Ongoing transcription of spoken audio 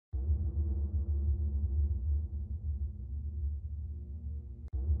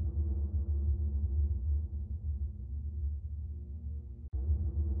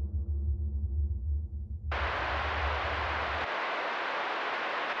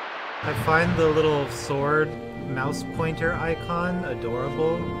I find the little sword mouse pointer icon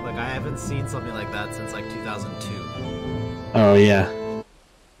adorable. Like, I haven't seen something like that since like 2002. Oh yeah.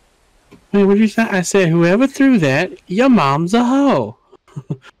 Wait, what did you say? I said, whoever threw that, your mom's a hoe.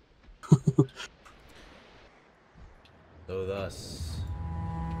 So thus,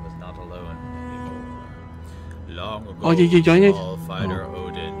 he was not alone anymore. Long ago, Oh, did you join it? all fighter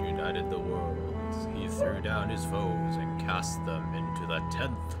Odin united the worlds. He threw down his foes and cast them into the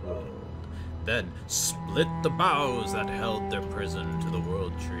 10th world. Then split the boughs that held their prison to the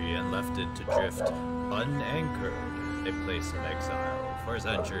world tree and left it to drift unanchored, a place of exile. For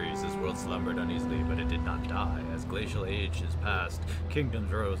centuries, this world slumbered uneasily, but it did not die. As glacial ages passed,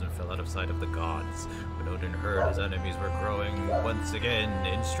 kingdoms rose and fell out of sight of the gods. When Odin heard his enemies were growing once again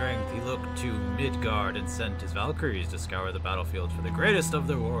in strength, he looked to Midgard and sent his Valkyries to scour the battlefield for the greatest of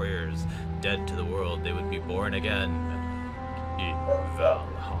their warriors. Dead to the world, they would be born again in Valheim.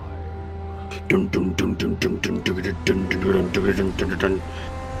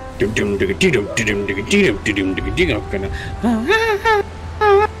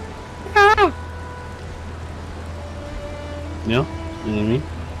 No? You know what I mean?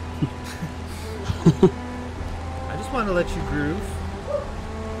 I just want to let you groove.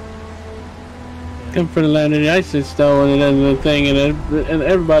 Come for the land of the ice and stone, and then the thing, and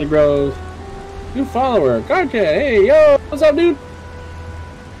everybody grows. New follower, gotcha. Hey, yo, what's up, dude?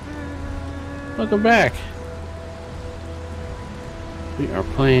 Welcome back. We are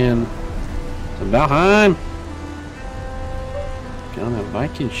playing some Valheim. Get on that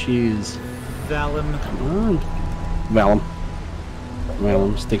Viking shoes. Valheim. Come on.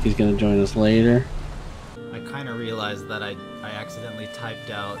 Valheim. Sticky's gonna join us later. I kind of realized that I accidentally typed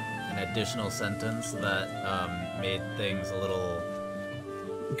out an additional sentence that made things a little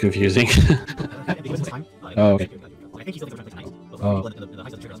Confusing. Oh, okay. Oh.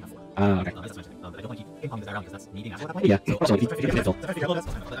 Ah, okay. Yeah. So, okay.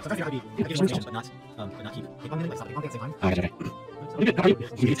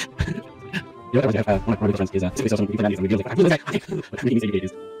 You know, I have one of my friends is Sydney, so you can add some reveals like what he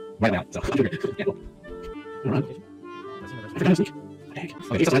is right now. So yeah. Run. Okay, so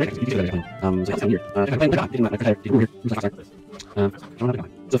it's weird. I play my god, didn't matter. I did weird.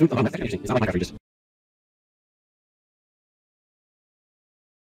 So food on that it's not like Minecraft, just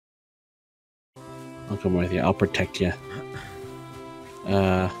I'll come with you. I'll protect you.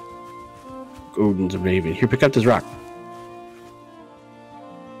 Odin's a raven. Here, pick up this rock.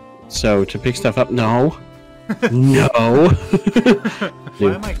 So, to pick stuff up, no. No.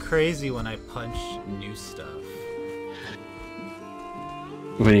 Why am I crazy when I punch new stuff?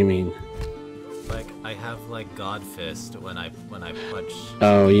 What do you mean? Like, I have, like, God Fist when I punch...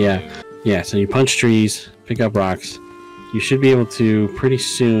 Oh, yeah. Yeah, so you punch trees, pick up rocks. You should be able to, pretty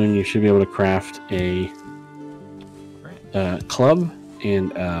soon, you should be able to craft a club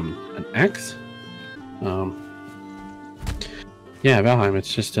and an axe. Yeah, Valheim.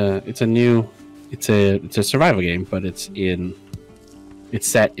 It's just it's a survival game, but it's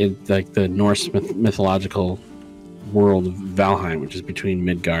set in like the Norse mythological world of Valheim, which is between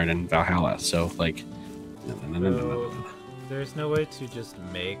Midgard and Valhalla. So like, there's no way to just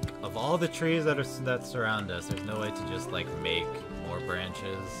make of all the trees that surround us. There's no way to just like make more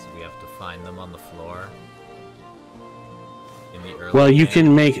branches. We have to find them on the floor. Well, you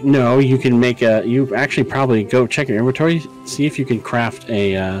can make a. You actually probably go check your inventory, see if you can craft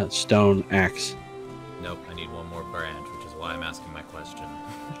a stone axe. Nope, I need one more branch, which is why I'm asking my question.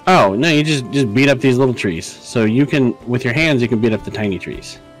 Oh no, you just beat up these little trees. So you can, with your hands, you can beat up the tiny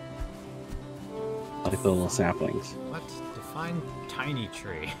trees, like the little saplings. What? Define tiny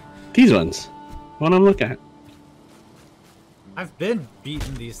tree. These ones. What I'm looking at. I've been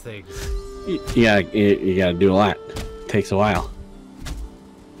beating these things. Yeah, you gotta do a lot. Takes a while.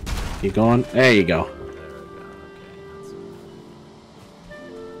 Keep going. There you go. There we go.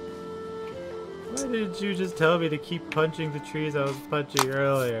 Okay. Why didn't you just tell me to keep punching the trees I was punching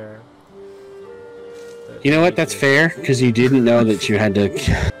earlier? You know what? That's fair, because you didn't know that you had to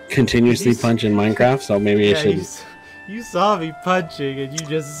continuously punch in Minecraft, so maybe I should... You saw me punching, and you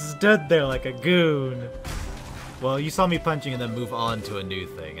just stood there like a goon. Well, you saw me punching and then move on to a new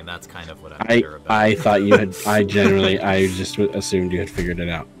thing, and that's kind of what I'm sure about. I thought you had... I just assumed you had figured it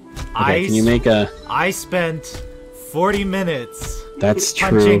out. Okay, can you make a... I spent 40 minutes that's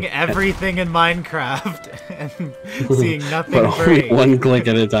punching true. Everything in Minecraft and seeing nothing but break. One click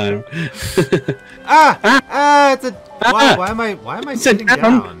at a time. It's a... Wow, why am I sitting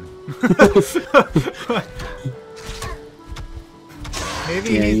down?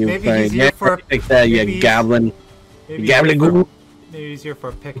 Maybe he's here for... Like that, you goblin. Goblin goo. Maybe he's here for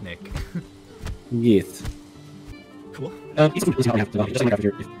a picnic. Yes. Cool. Just like after if you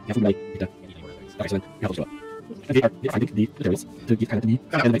have like the okay, so then you help us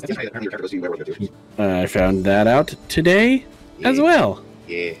I found that out today as well.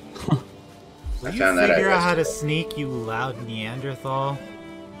 Yeah. Will I you found that out figure out how to yesterday. sneak, you loud Neanderthal?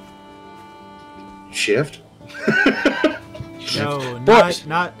 Shift. No, Boris.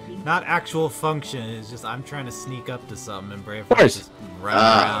 not actual function. It's just I'm trying to sneak up to something and Braveheart Boris. just run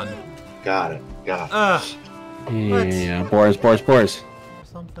around. Got it. Yeah, Boris.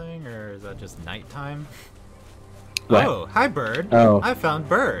 Something, or is that just nighttime? What? Oh, hi, Bird. Oh. I found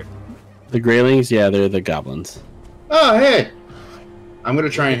Bird. The Greylings, yeah, they're the goblins. Oh, hey. I'm gonna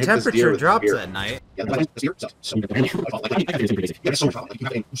try and The hit this deer temperature with the drops spear. at night.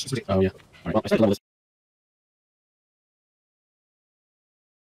 Oh yeah. All right, well, I started this.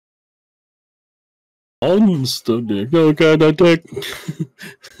 Monster dick. No kind of dick.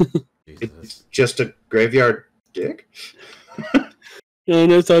 Jesus. It's just a graveyard dick.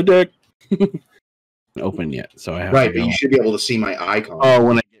 And it's a dick. Open yet, so I have Right, to but go. you should be able to see my icon. Oh,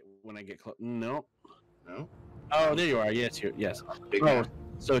 when I get close. No. No? Oh, there you are. Yes, yes. Big Oh, man.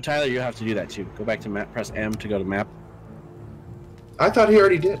 so Tyler, you have to do that too. Go back to map. Press M to go to map. I thought he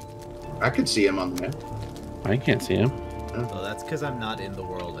already did. I could see him on the map. I can't see him. Well, that's because I'm not in the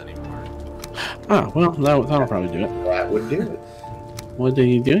world anymore. Oh, well, that'll probably do it. That would do it. What are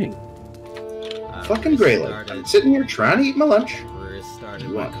you doing? Fucking Greyland. I'm sitting here trying to eat my lunch. Restarted You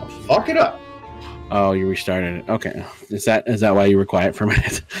my want to computer. fuck it up. Oh, you restarted it. Okay. Is that why you were quiet for a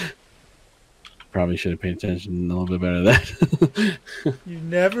minute? Probably should have paid attention a little bit better to that. You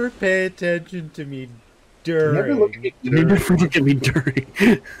never pay attention to me Never look during. at You it. never look at me dirty.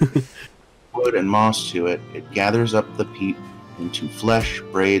 Wood and moss to it. It gathers up the peat into flesh,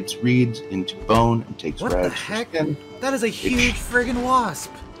 braids reeds into bone, and takes What the rags for heck? skin. That is a huge friggin'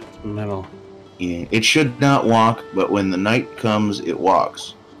 wasp. Metal. Yeah, it should not walk, but when the night comes, it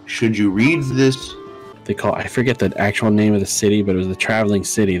walks. Should you read this? I forget the actual name of the city, but it was the traveling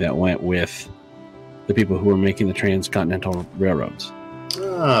city that went with the people who were making the transcontinental railroads.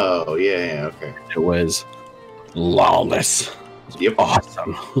 Oh, yeah, okay. It was lawless. Yep.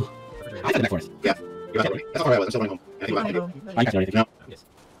 Awesome. I said that for us. That's all right. I'm still going home. I think about it. I can't do anything. No.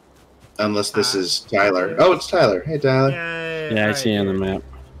 Unless this is Tyler. Oh, it's Tyler. Hey, Tyler. Yeah, I see you on the map.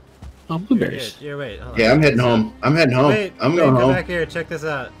 Oh, blueberries. Here, wait. Hold on. Yeah, I'm heading home. I'm heading home. Wait, I'm wait, going come home. back here. Check this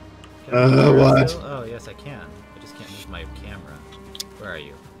out. Can I What? still? Oh, yes, I can. I just can't move my camera. Where are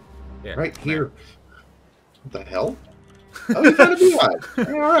you? Here. Right come here. What the hell? Oh, you found a beehive.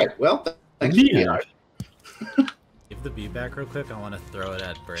 All right. Well, thanks for the beehive. Give the bee back real quick. I want to throw it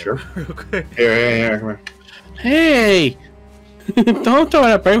at Brave Sure. real quick. Here, come here. Hey! Don't throw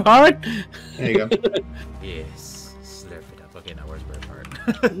it at Braveheart! There you go. Yes. Slurp it up. Okay, now where's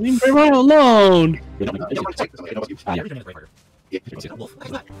Braveheart? Leave Braveheart alone!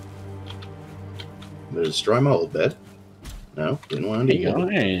 Destroy my old bed. No, didn't want to There do you go.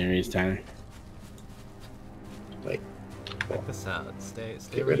 that. Hey, there he is, Tyler. Check this out. Stay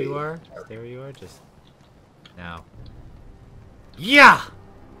Get where ready. you are. Stay where you are. Just now. Yeah.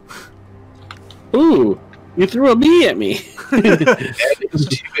 Ooh, you threw a bee at me. That is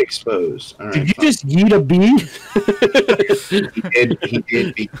too exposed. All right. Did you fine. just yeet a bee? He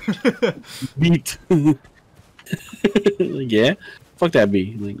did beat. Beat. Like, yeah, fuck that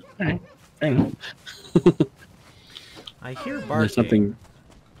bee. Like, all right, fair enough. I hear barking. There's something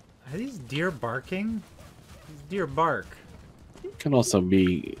Are these deer barking? These deer bark. can also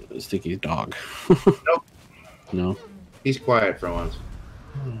be Sticky's dog. Nope. No. He's quiet for once.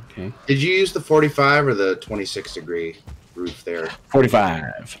 Okay. Did you use the 45 or the 26-degree roof there?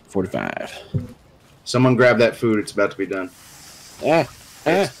 45. 45. Someone grab that food. It's about to be done. Ah.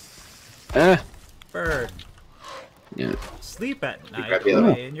 Bird. Yeah. Sleep at night grab the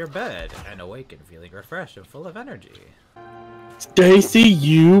other lay in your bed and awaken feeling refreshed and full of energy. Stacy,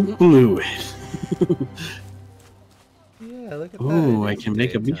 you blew it. Yeah, look at that. Ooh, I It's can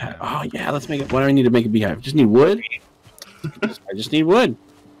make a daytime. beehive. Oh yeah, let's make it. What do I need to make a beehive? Just need wood. I just need wood.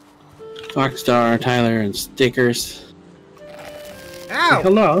 Rockstar, Tyler, and stickers. Ow!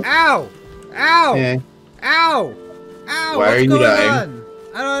 Hello. Ow! Ow! Yeah. Ow! Ow! Why What's are you going dying? on?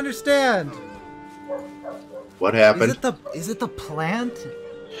 I don't understand. What happened? Is it the plant?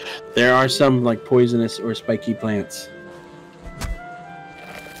 There are some like poisonous or spiky plants.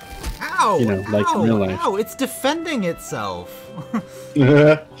 Ow! You know, like in ow, real life. Ow! It's defending itself. Oh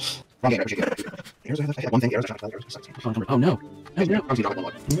no! Oh no! Oh, yeah,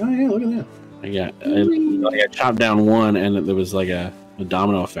 look at that. I got chopped down one, and there was like a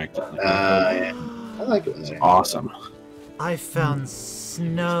domino effect. Yeah. I like it when that happens. Awesome. I found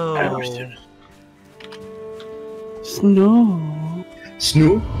snow. Snow.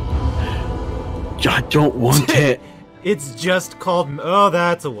 Snoop? I don't want it. It's just called... Oh,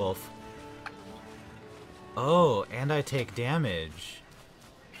 that's a wolf. Oh, and I take damage.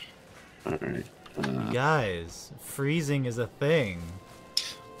 Alright. Guys, freezing is a thing.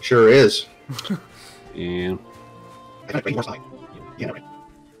 Sure is. Yeah. I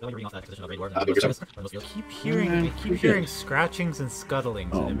keep hearing scratchings and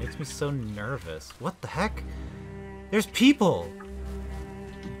scuttlings, and it makes me so nervous. What the heck? There's people!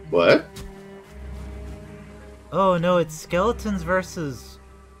 What? Oh no, it's skeletons versus...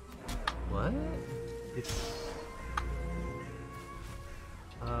 What? It's...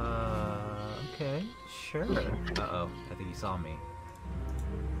 Okay, sure. Uh-oh, I think he saw me.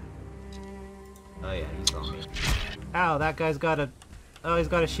 Oh yeah, he saw me. Ow, that guy's got a... Oh, he's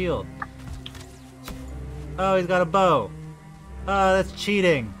got a shield. Oh, he's got a bow. Oh, that's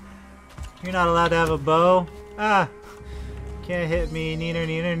cheating. You're not allowed to have a bow. Ah! Can't hit me, neener,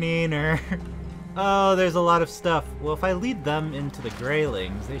 neener, neener. Oh, there's a lot of stuff. Well, if I lead them into the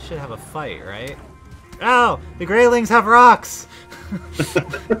Greylings, they should have a fight, right? Ow! The Greylings have rocks!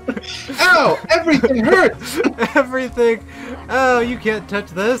 Ow! Everything hurts! Everything! Oh, you can't touch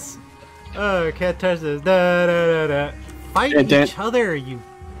this! Oh, can't touch this. Da, da, da, da. Fight each other, you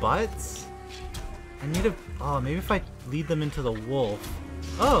butts! I need to... Oh, maybe if I lead them into the wolf.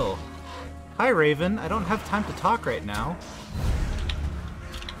 Oh! Hi, Raven. I don't have time to talk right now.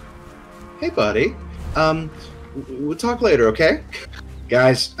 Hey, buddy. We'll talk later, okay?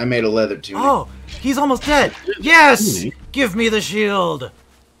 Guys, I made a leather tunic. Oh! He's almost dead! Yes! Give me the shield!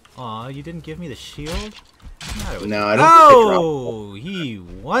 Aw, you didn't give me the shield? No, I don't. Oh! He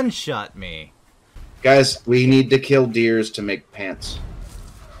one-shot me. Guys, we need to kill deers to make pants.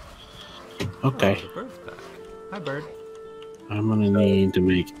 Okay. Oh, the bird's back. Hi, bird. I'm gonna need to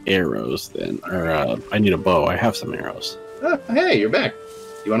make arrows then. Or, I need a bow. I have some arrows. Oh, hey, you're back.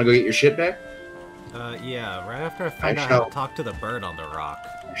 You want to go get your shit back? Yeah, right after I find out how to talk to the bird on the rock.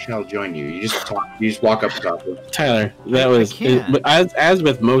 I shall join you. You just talk. You just walk up to talk to him. Tyler, that was as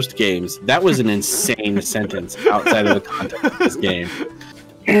with most games, that was an insane sentence outside of the context of this game.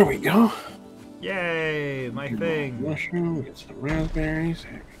 Here we go. Yay, my thing. Mushroom, get some raspberries.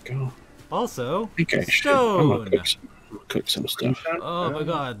 There we go. Also, I think I should. stone. I'm gonna cook some stuff. Oh my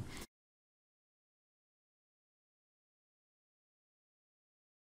god.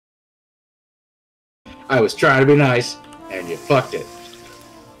 I was trying to be nice, and you fucked it.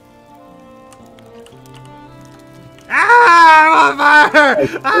 Ah! I'm on fire!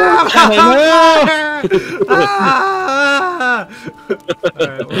 Ah! I'm on fire! Ah!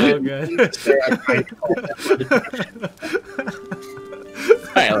 Alright, we're all good.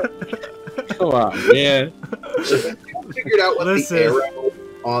 Tyler, come on, man. Have you figured out what the arrow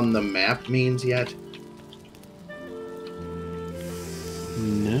on the map means yet?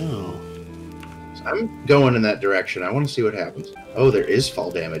 No. I'm going in that direction. I want to see what happens. Oh, there is fall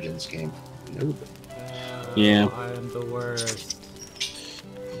damage in this game. No. Yeah. I am the worst.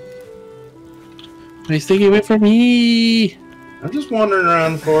 Nice taking away from me. I'm just wandering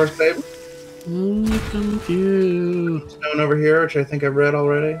around the forest, baby. Only come with you. Stone over here, which I think I've read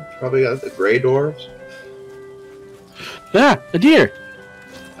already. It's probably got the gray dwarves. Ah, a deer.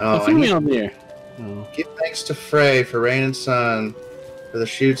 Oh, a female deer. Oh. Give thanks to Frey for rain and sun, for the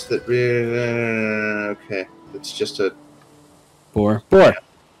shoots that... Okay, it's just a... Boar. Boar.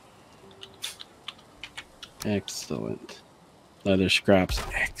 Excellent. Leather scraps.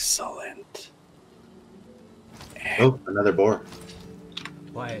 Excellent. Oh, another boar.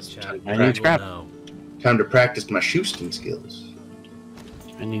 Quiet, chat. I need scrap. Time to practice my shoosting skills.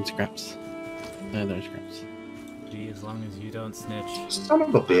 I need scraps. Leather scraps. Gee, as long as you don't snitch. Son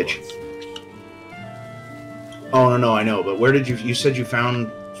of a bitch. Oh, no, I know, but where did you... You said you found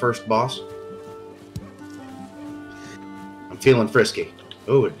first boss? I'm feeling frisky.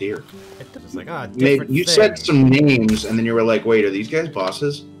 Oh, a deer. It's like, ah, Maybe you said some names, and then you were like, wait, are these guys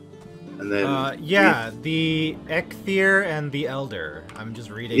bosses? And then... yeah, the Ekthir and the Elder. I'm just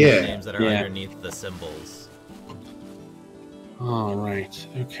reading the names that are underneath the symbols. Alright,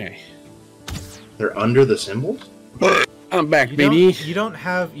 okay. They're under the symbols? I'm back, baby. You don't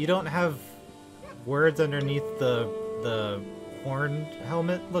have words underneath the horn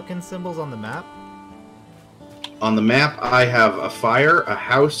helmet looking symbols on the map? On the map, I have a fire, a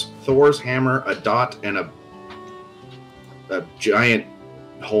house, Thor's hammer, a dot, and a giant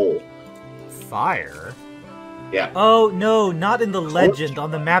hole. Fire? Yeah. Oh, no, not in the legend, on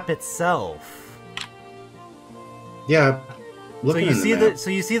the map itself. Yeah. So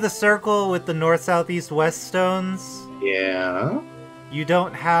you see the circle with the north, south, east, west stones? Yeah. You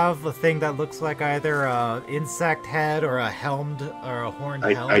don't have a thing that looks like either a insect head or a helmed or a horned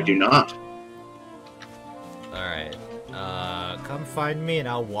helm? I do not. Alright. Come find me and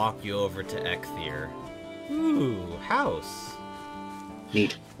I'll walk you over to Ekthir. Ooh, house.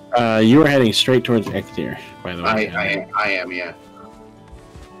 Neat. You were heading straight towards Ekthir, by the way. I am, yeah.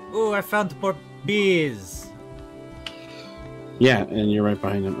 Ooh, I found more bees. Yeah, and you're right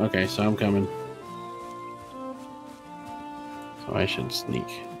behind them. Okay, so I'm coming. So I should sneak.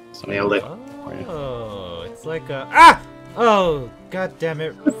 So Nailed it. Oh, it's like a... Ah! Oh, god damn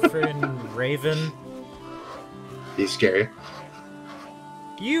it, friggin' Raven. He's scary.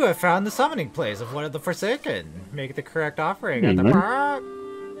 You have found the summoning place of one of the Forsaken. Make the correct offering at the Mhm. park,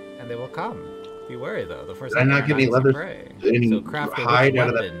 and they will come. Be wary though, the Forsaken not are get any easy leather prey. and So craft a hide rich out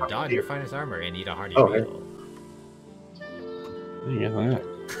of that weapon, fucking don deer? your finest armor, and eat a hearty Oh, meal. You get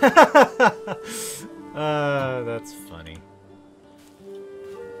that. That's funny.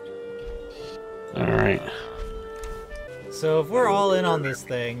 Alright. So if we're all in on this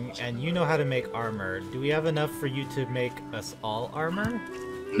thing, and you know how to make armor, do we have enough for you to make us all armor?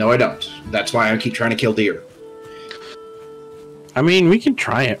 No, I don't. That's why I keep trying to kill deer. I mean, we can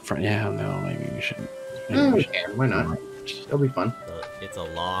try it for... Yeah, no, maybe we shouldn't. Maybe We can. Why not? It'll be fun. It's a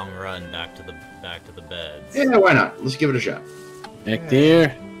long run back to the beds. Yeah, why not? Let's give it a shot.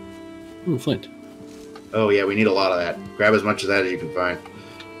 Ekthir. Ooh, flint. Oh yeah, we need a lot of that. Grab as much of that as you can find.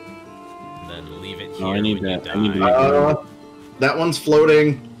 And then leave it here. Oh, I need when that. You I need die. to That one's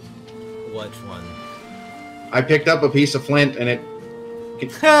floating. Which one? I picked up a piece of flint and it. You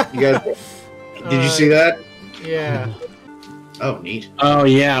guys, did you see that? Yeah. Oh, neat. Oh,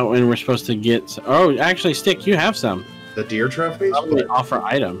 yeah, and we're supposed to get... Oh, actually, Stick, you have some. The deer trophies. Probably offer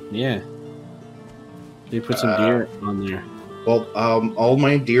item, yeah. They put some deer on there. Well, all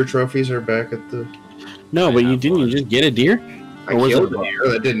my deer trophies are back at the. No, but you didn't. You just get a deer? I Or was killed it- the deer.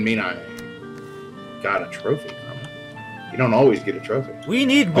 That didn't mean I got a trophy from it. You don't always get a trophy. We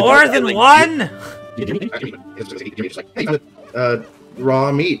need more than one!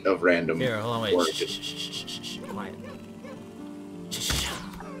 Raw meat of random. Here, hold on, wait. origin. Shh. Quiet. Shh.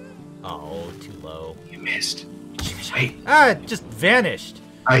 Oh, too low. You missed. Wait, Ah, it just vanished.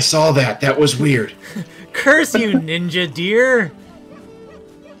 I saw that. That was weird. Curse you, ninja deer!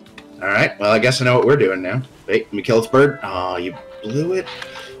 All right. Well, I guess I know what we're doing now. Wait, let me kill this bird. Oh, you blew it.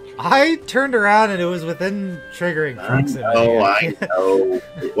 I turned around and it was within triggering proximity. I know.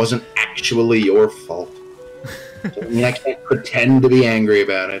 It wasn't actually your fault. I mean, I can't pretend to be angry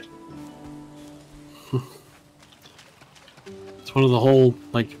about it. It's one of the whole,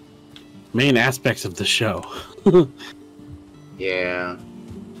 like, main aspects of the show. Yeah.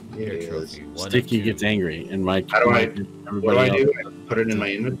 Your It is. trophy, one of Sticky two. gets angry, and Mike... How do I- Mike and What do I everybody do? else- I put it in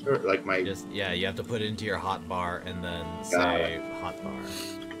my inventory? Like my Just, yeah, you have to put it into your hotbar and then Got say hotbar.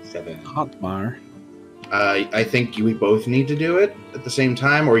 7. Hot bar. I think we both need to do it at the same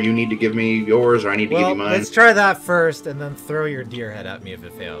time, or you need to give me yours, or I need to give Well, you mine. let's try that first and then throw your deer head at me if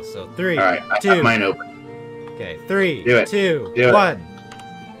it fails. So 3, All right, I 2. have mine open. Okay, 3, Do it. 2, Do it. 1.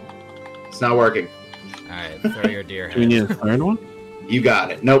 It's not working. Alright, throw your deer Do we need head. a third one? You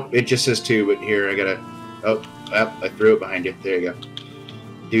got it. Nope, it just says 2, but here, I gotta... Oh, I threw it behind you. There you go.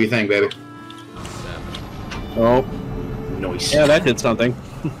 Do your thing, baby. 7. Oh, Noise. yeah, that did something.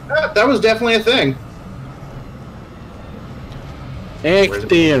 That was definitely a thing.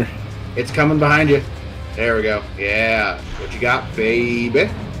 Ekthir. It's coming behind you. There we go. Yeah. What you got, baby?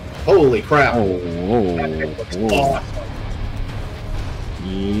 Holy crap. Oh, Awesome.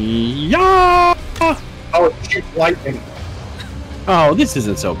 Yeah! Oh, it shoots lightning. Oh, this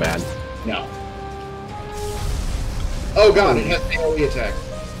isn't so bad. No. Oh god, it has AoE attack.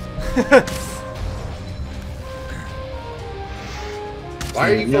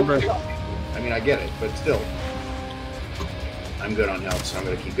 Why are you Never- focusing on me? I mean, I get it, but still. I'm good on health, so I'm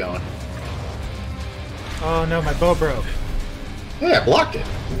gonna keep going. Oh no, my bow broke. Hey, I blocked it.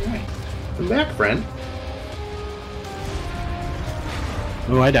 Alright. Come back, friend.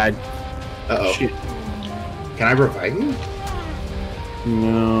 Oh, I died. Uh-oh. Shit. Can I revive you?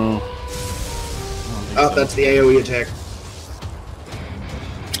 No. Oh, that's the AoE attack.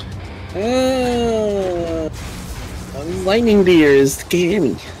 Lightning deer is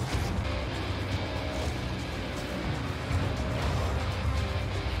scary.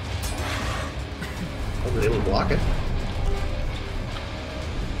 I was able to block it.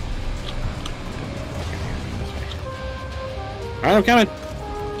 Alright, I'm coming.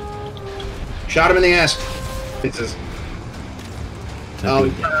 Shot him in the ass. It says, oh,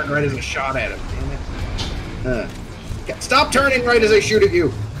 he turned right as I shot at him. Damn it. Stop turning right as I shoot at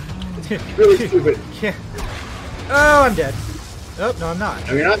you. It's really stupid. Yeah. Oh, I'm dead. Oh, no, I'm not.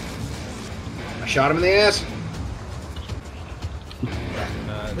 No, you're not. I shot him in the ass.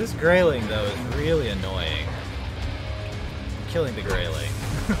 This grayling, though, is really annoying. I'm killing the grayling.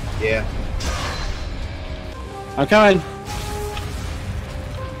 Yeah. I'm coming.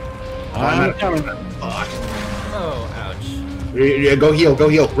 I'm I'm coming. Fuck. Oh, ouch. Yeah, go heal. Go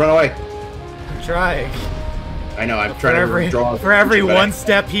heal. Run away. I'm trying. I know. I'm trying to draw. For every but one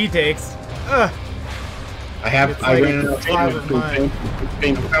step he takes. Ugh. I have. It's I like ran out of five of mine.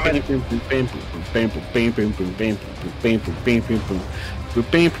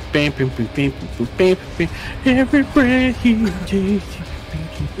 Every breath you take,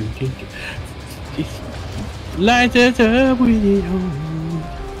 lights us up with it all.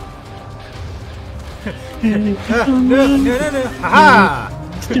 No. Ha!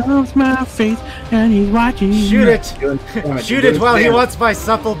 Stomps my face and he's watching. Shoot it! Shoot it while he wants. wants my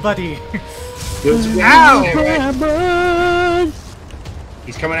supple buddy. Ow!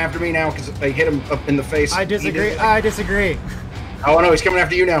 He's coming after me now because I hit him up in the face. I disagree. Oh no, he's coming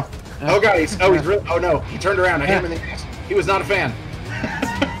after you now. Oh god, he's really. Oh no, he turned around. I hit him in the ass. He was not a fan.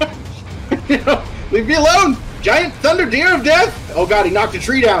 Leave me alone, giant thunder deer of death. Oh god, he knocked a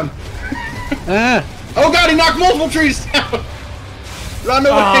tree down. Oh god, he knocked multiple trees down. Run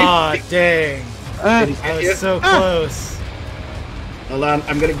away. Aw, dang. I was so close. Hold on,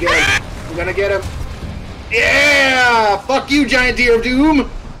 I'm gonna get him. I'm gonna get him. Yeah! Fuck you, giant deer of doom!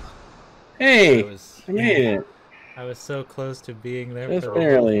 Hey, I made it. I was so close to being there Just for the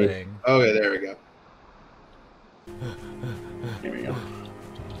barely. whole thing. Okay, there we go. There we go.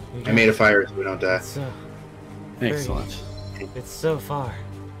 I made a fire so we don't die. Excellent. It's so far.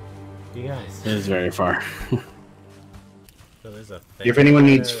 You guys. It is very far. So there's a thing If anyone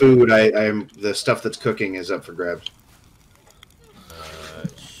there. needs food, I'm the stuff that's cooking is up for grabs.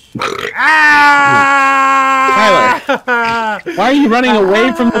 Ah! Why are you running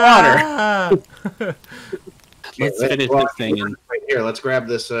away from the water? water? Let's finish this thing. And Right here, let's grab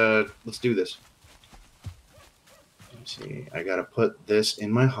this. Let's do this. Let's see. I gotta put this in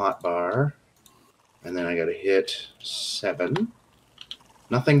my hotbar, and then I gotta hit 7.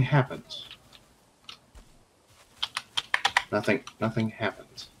 Nothing happens. Nothing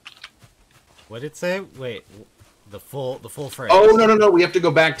happens. What did it say? Wait, the full phrase. Oh no! We have to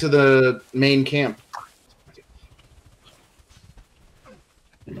go back to the main camp.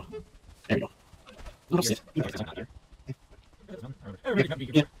 there you go. Oops.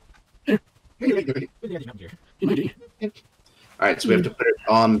 All right, so we have to put it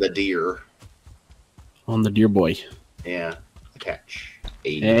on the deer. On the deer boy. Yeah, attach.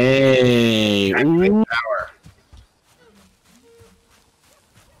 80. Hey. Activate Ooh. power.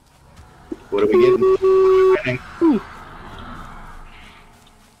 What are we getting?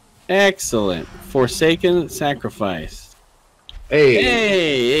 Excellent. Forsaken sacrifice. Hey.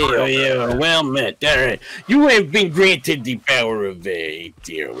 Hey, yeah, well met. All right. You have been granted the power of using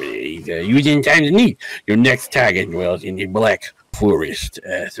time to need. Your next target dwells in the Black Forest.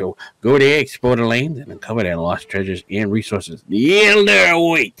 So go there, explore the lands, and uncover their lost treasures and resources. The Elder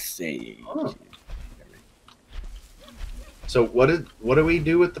awaits. Oh. So what do we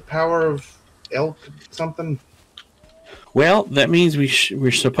do with the power of elk something? Well, that means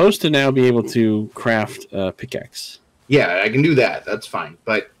we're supposed to now be able to craft a pickaxe. Yeah, I can do that. That's fine.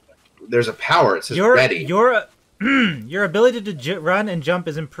 But there's a power. It says ready. Your ability to run and jump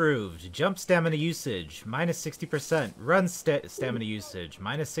is improved. Jump stamina usage minus 60%. Run stamina usage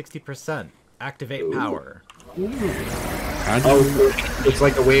minus 60%. Activate power. Oh, it's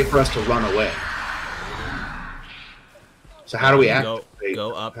like a way for us to run away. So how do we activate?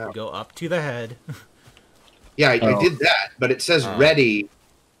 Go up to the head. Yeah, I did that, but it says ready.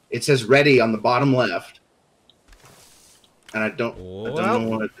 It says ready on the bottom left, and I don't know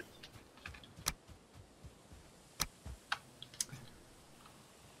what.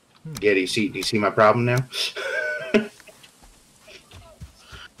 Yeah, do you see my problem now? All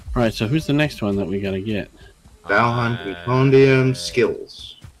right, so who's the next one that we gotta get? Valheim, Compendium,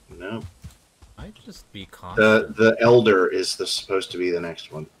 skills. No. Might just be constant. The Elder is supposed to be the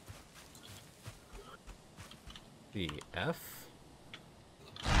next one. The F?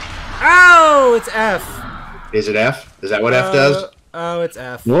 Oh, it's F! Is it F? Is that what F does? Oh, it's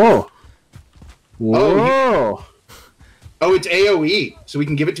F. Whoa! Whoa! Oh, it's AoE, so we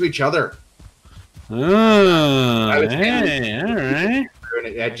can give it to each other. Oh, hey, all right. And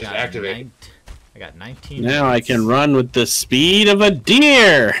it just activated. I got 19. Now I can run with the speed of a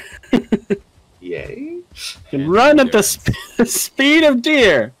deer. Yay. I can run at the speed of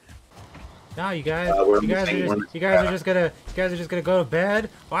deer. No, you guys, we're you guys missing are one. just, you guys are just gonna go to bed.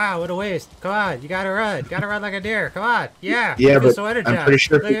 Wow, what a waste! Come on, you gotta run like a deer. Come on, yeah. Yeah, you feel but so energized. I'm pretty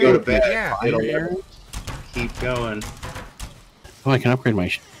sure if Look we at go to me. bed, yeah. it'll let us keep going. Oh, I can upgrade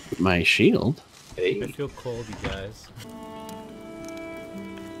my shield. I Hey, feel cold, you guys.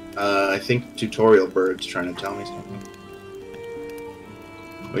 I think Tutorial Bird's trying to tell me something.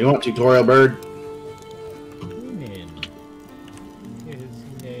 What do you want, Tutorial Bird? Hunin.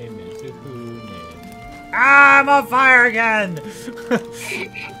 His name is Hunin. Ah, I'm on fire again!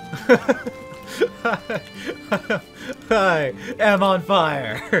 I am on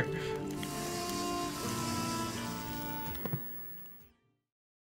fire.